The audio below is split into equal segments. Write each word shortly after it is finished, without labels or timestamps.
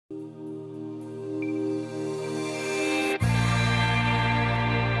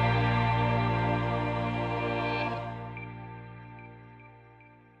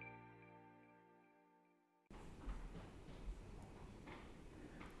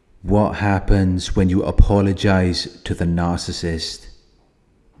What happens when you apologize to the narcissist?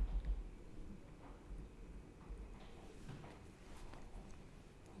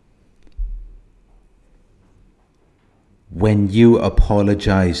 When you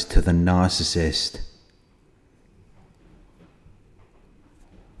apologize to the narcissist,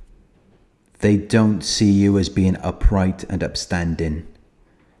 they don't see you as being upright and upstanding.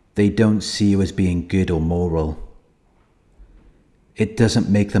 They don't see you as being good or moral. It doesn't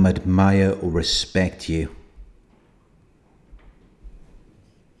make them admire or respect you.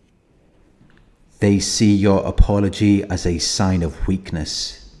 They see your apology as a sign of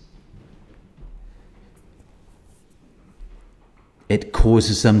weakness. It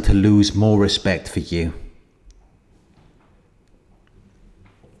causes them to lose more respect for you.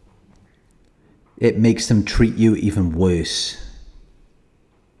 It makes them treat you even worse.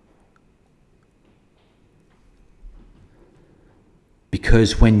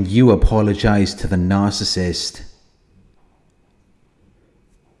 Because when you apologize to the narcissist,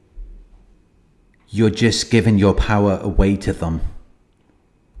 you're just giving your power away to them.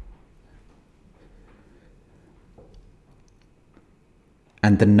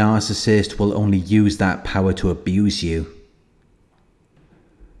 And the narcissist will only use that power to abuse you.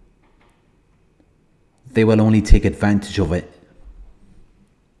 They will only take advantage of it.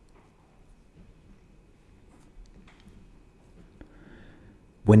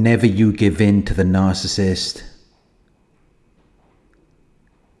 Whenever you give in to the narcissist,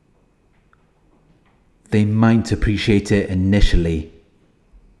 they might appreciate it initially,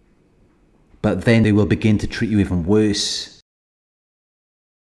 but then they will begin to treat you even worse.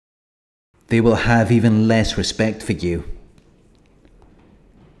 They will have even less respect for you.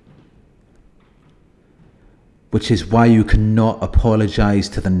 Which is why you cannot apologize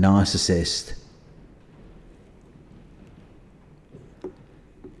to the narcissist.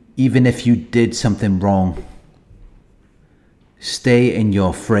 Even if you did something wrong, stay in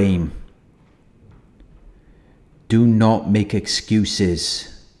your frame. Do not make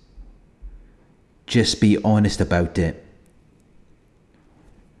excuses. Just be honest about it.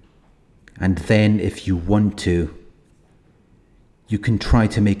 And then if you want to, you can try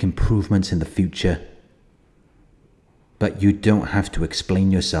to make improvements in the future. But you don't have to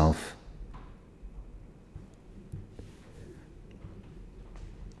explain yourself.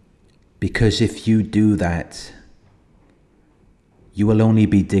 Because if you do that, you will only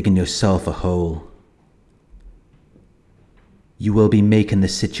be digging yourself a hole. You will be making the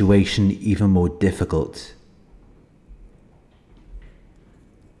situation even more difficult.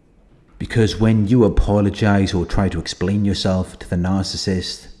 Because when you apologize or try to explain yourself to the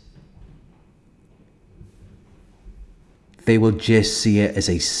narcissist, they will just see it as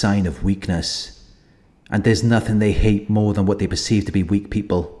a sign of weakness. And there's nothing they hate more than what they perceive to be weak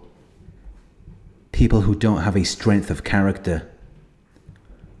people. People who don't have a strength of character.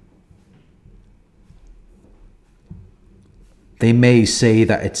 They may say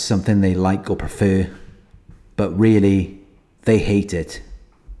that it's something they like or prefer, but really, they hate it.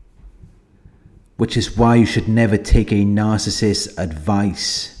 Which is why you should never take a narcissist's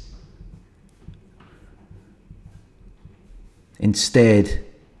advice. Instead,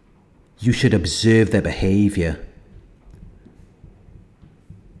 you should observe their behavior.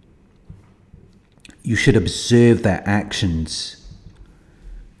 You should observe their actions.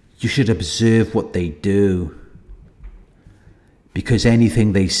 You should observe what they do. Because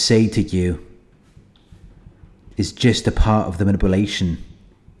anything they say to you is just a part of the manipulation.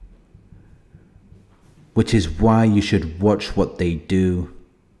 Which is why you should watch what they do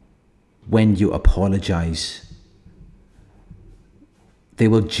when you apologize. They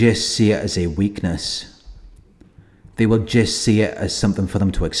will just see it as a weakness. They will just see it as something for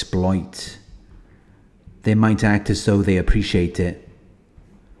them to exploit. They might act as though they appreciate it,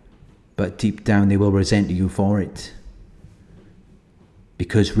 but deep down they will resent you for it.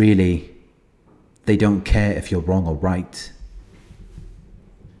 Because really, they don't care if you're wrong or right.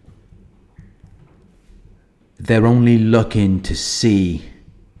 They're only looking to see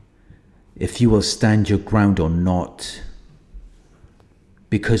if you will stand your ground or not.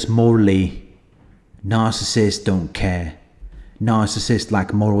 Because morally, narcissists don't care. Narcissists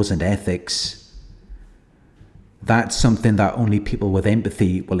lack morals and ethics. That's something that only people with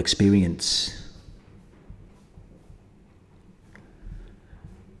empathy will experience.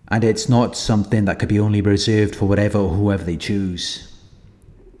 And it's not something that could be only reserved for whatever or whoever they choose.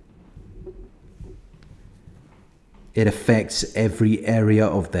 It affects every area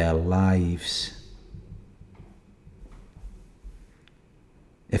of their lives.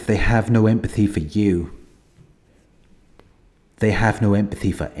 If they have no empathy for you, They have no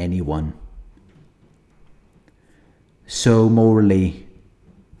empathy for anyone. So morally,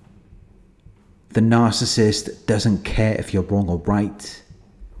 the narcissist doesn't care if you're wrong or right.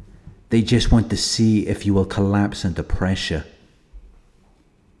 They just want to see if you will collapse under pressure.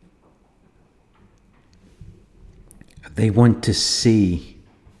 They want to see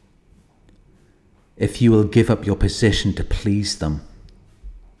if you will give up your position to please them,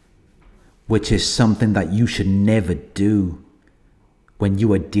 which is something that you should never do when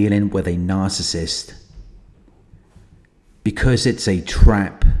you are dealing with a narcissist, because it's a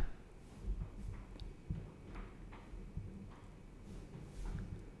trap.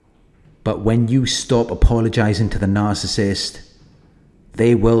 But when you stop apologizing to the narcissist,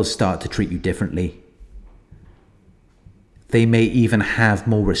 they will start to treat you differently. They may even have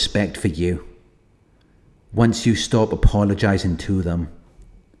more respect for you once you stop apologizing to them.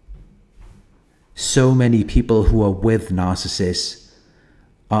 So many people who are with narcissists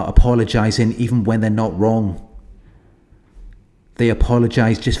are apologizing even when they're not wrong. They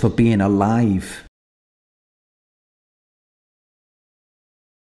apologize just for being alive.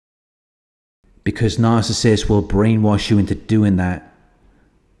 Because narcissists will brainwash you into doing that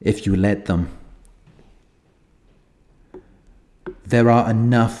if you let them. There are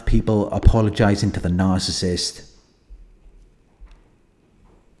enough people apologizing to the narcissist.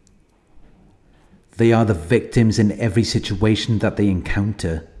 They are the victims in every situation that they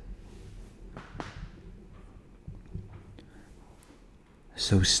encounter.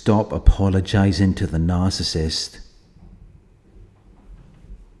 So stop apologizing to the narcissist.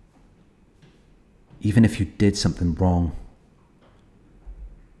 Even if you did something wrong,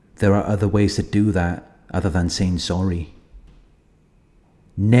 there are other ways to do that other than saying sorry.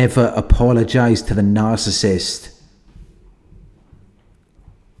 Never apologize to the narcissist,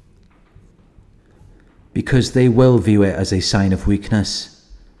 because they will view it as a sign of weakness.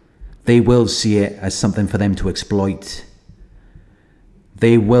 They will see it as something for them to exploit.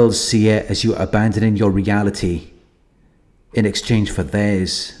 They will see it as you abandoning your reality in exchange for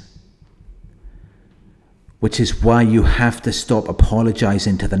theirs. Which is why you have to stop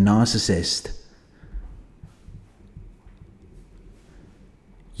apologizing to the narcissist.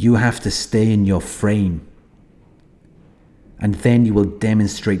 You have to stay in your frame, and then you will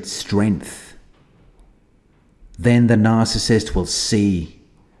demonstrate strength. Then the narcissist will see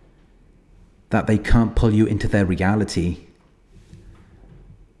that they can't pull you into their reality,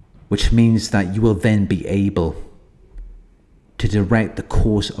 which means that you will then be able to direct the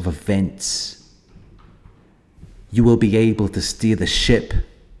course of events. You will be able to steer the ship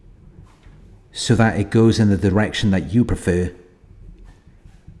so that it goes in the direction that you prefer,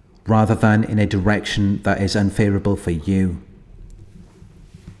 rather than in a direction that is unfavorable for you.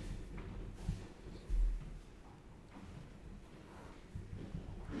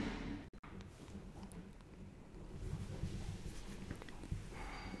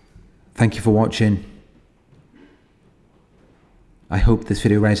 Thank you for watching. I hope this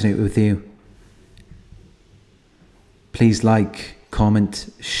video resonated with you. Please like,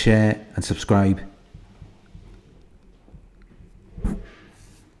 comment, share and subscribe.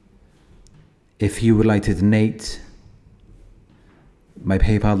 If you would like to donate, my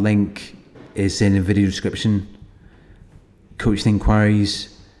PayPal link is in the video description. Coaching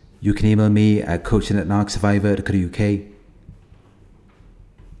inquiries, you can email me at coaching@narcsurvivor.co.uk.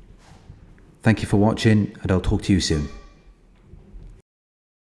 Thank you for watching, and I'll talk to you soon.